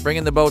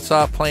 bringing the boats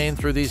off playing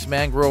through these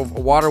mangrove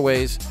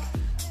waterways,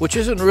 which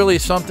isn't really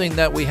something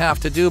that we have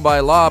to do by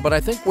law, but I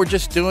think we're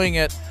just doing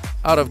it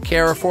out of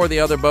care for the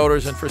other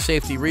boaters and for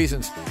safety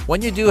reasons.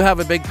 When you do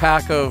have a big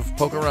pack of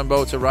poker run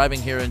boats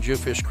arriving here in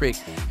Jewfish Creek,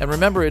 and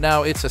remember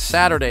now it's a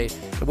Saturday,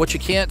 what you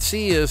can't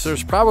see is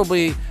there's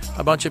probably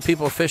a bunch of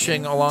people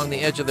fishing along the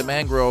edge of the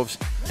mangroves,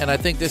 and I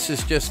think this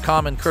is just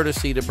common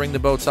courtesy to bring the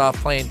boats off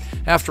playing.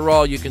 After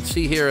all, you can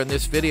see here in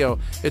this video,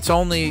 it's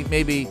only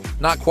maybe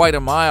not quite a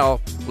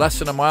mile, less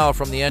than a mile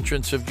from the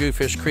entrance of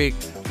Jewfish Creek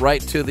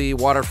right to the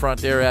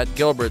waterfront there at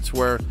Gilbert's,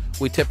 where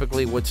we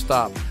typically would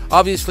stop.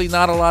 Obviously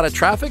not a lot of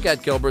traffic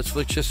at Gilbert's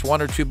with just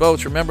 1 or 2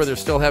 boats. Remember, they're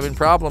still having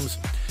problems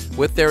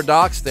with their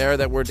docks there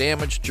that were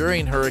damaged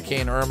during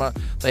Hurricane Irma.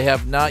 They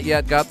have not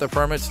yet got the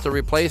permits to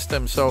replace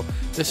them, so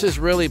this is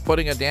really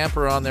putting a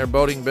damper on their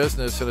boating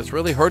business, and it's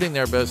really hurting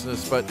their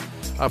business, but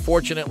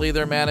fortunately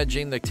they're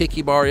managing. The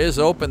Tiki Bar is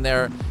open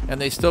there, and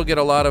they still get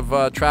a lot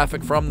of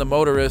traffic from the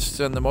motorists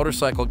and the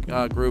motorcycle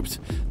groups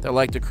that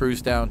like to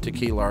cruise down to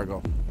Key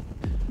Largo.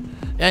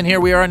 And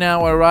here we are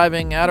now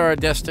arriving at our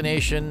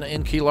destination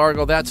in Key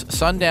Largo. That's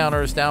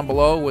Sundowners down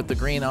below with the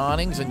green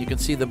awnings, and you can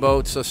see the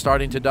boats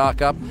starting to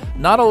dock up.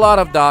 Not a lot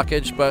of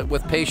dockage, but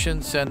with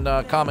patience and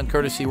common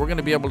courtesy, we're going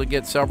to be able to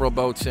get several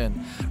boats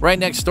in. Right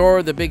next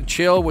door, the Big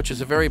Chill, which is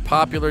a very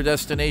popular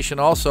destination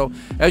also.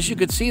 As you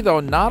can see,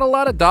 though, not a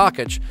lot of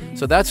dockage.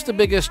 So that's the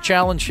biggest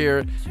challenge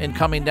here in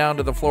coming down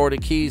to the Florida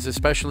Keys,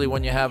 especially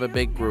when you have a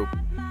big group.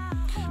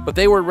 But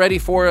they were ready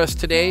for us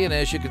today, and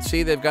as you can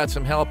see, they've got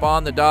some help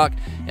on the dock,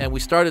 and we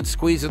started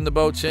squeezing the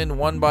boats in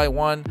one by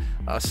one,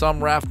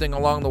 some rafting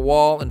along the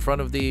wall in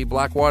front of the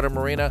Blackwater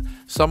Marina,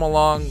 some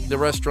along the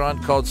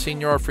restaurant called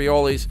Signor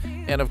Frioli's,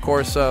 and of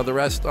course the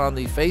rest on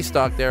the face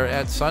dock there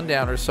at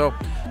Sundowners. So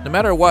no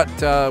matter what,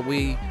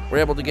 we were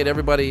able to get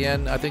everybody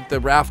in. I think the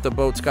raft of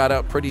boats got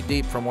out pretty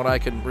deep from what I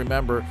can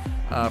remember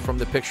from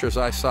the pictures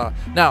I saw.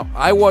 Now,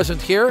 I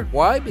wasn't here.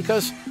 Why?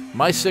 Because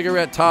My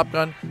cigarette Top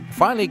Gun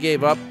finally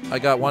gave up. I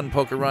got one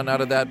poker run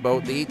out of that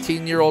boat. The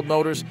 18-year-old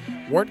motors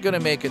weren't going to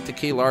make it to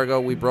Key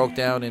Largo. We broke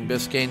down in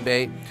Biscayne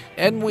Bay,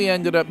 and we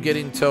ended up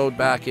getting towed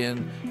back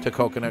in to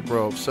Coconut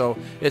Grove. So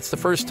it's the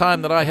first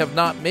time that I have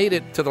not made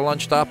it to the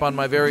lunch stop on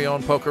my very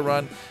own poker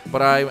run,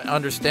 but I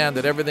understand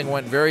that everything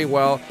went very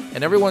well,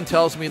 and everyone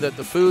tells me that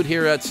the food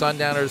here at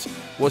Sundowners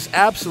was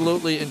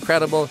absolutely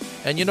incredible.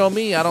 And you know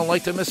me, I don't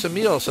like to miss a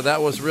meal, so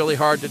that was really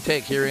hard to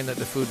take, hearing that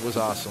the food was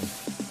awesome.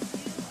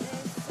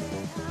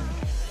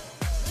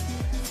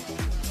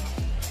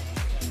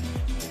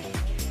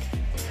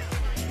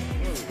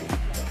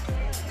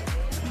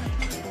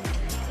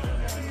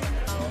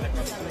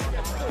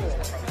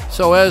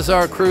 So as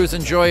our crews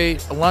enjoy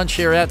lunch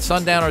here at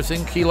Sundowners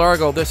in Key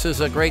Largo, this is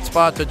a great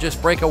spot to just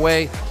break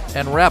away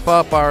and wrap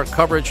up our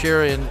coverage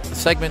here in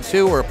segment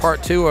 2, or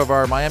part 2 of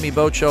our Miami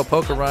Boat Show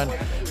Poker Run.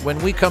 When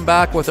we come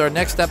back with our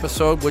next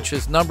episode, which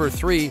is number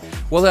 3,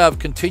 we'll have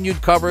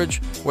continued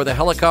coverage where the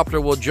helicopter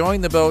will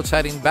join the boats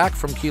heading back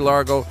from Key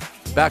Largo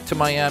back to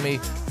Miami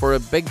for a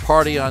big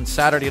party on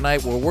Saturday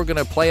night where we're going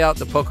to play out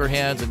the poker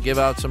hands and give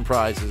out some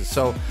prizes.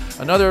 So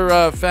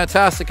another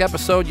fantastic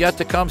episode yet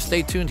to come.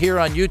 Stay tuned here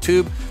on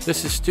YouTube.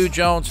 This is Stu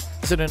Jones,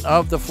 president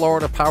of the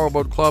Florida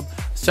Powerboat Club,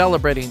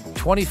 celebrating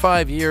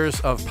 25 years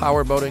of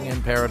powerboating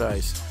in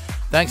paradise.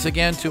 Thanks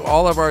again to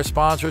all of our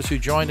sponsors who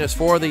joined us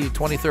for the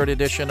 23rd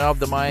edition of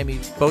the Miami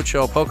Boat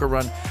Show Poker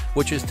Run,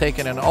 which has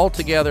taken an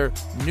altogether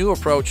new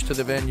approach to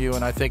the venue,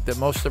 and I think that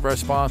most of our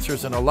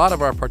sponsors and a lot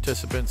of our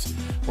participants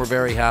were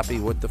very happy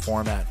with the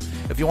format.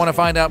 If you want to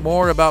find out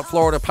more about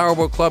Florida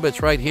Powerboat Club,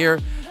 it's right here.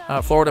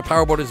 Florida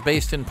Powerboat is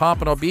based in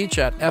Pompano Beach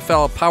at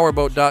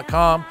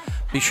flpowerboat.com.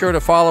 Be sure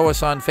to follow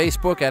us on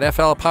Facebook at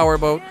FL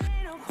Powerboat.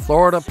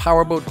 Florida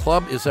Powerboat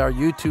Club is our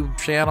YouTube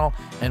channel,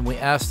 and we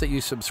ask that you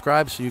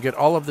subscribe so you get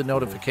all of the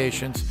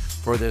notifications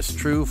for this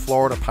true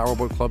Florida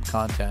Powerboat Club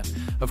content.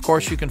 Of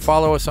course, you can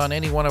follow us on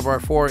any one of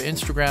our 4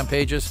 Instagram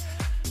pages.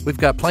 We've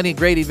got plenty of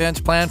great events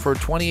planned for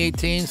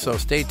 2018, so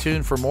stay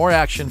tuned for more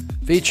action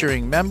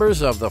featuring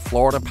members of the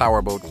Florida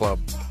Powerboat Club.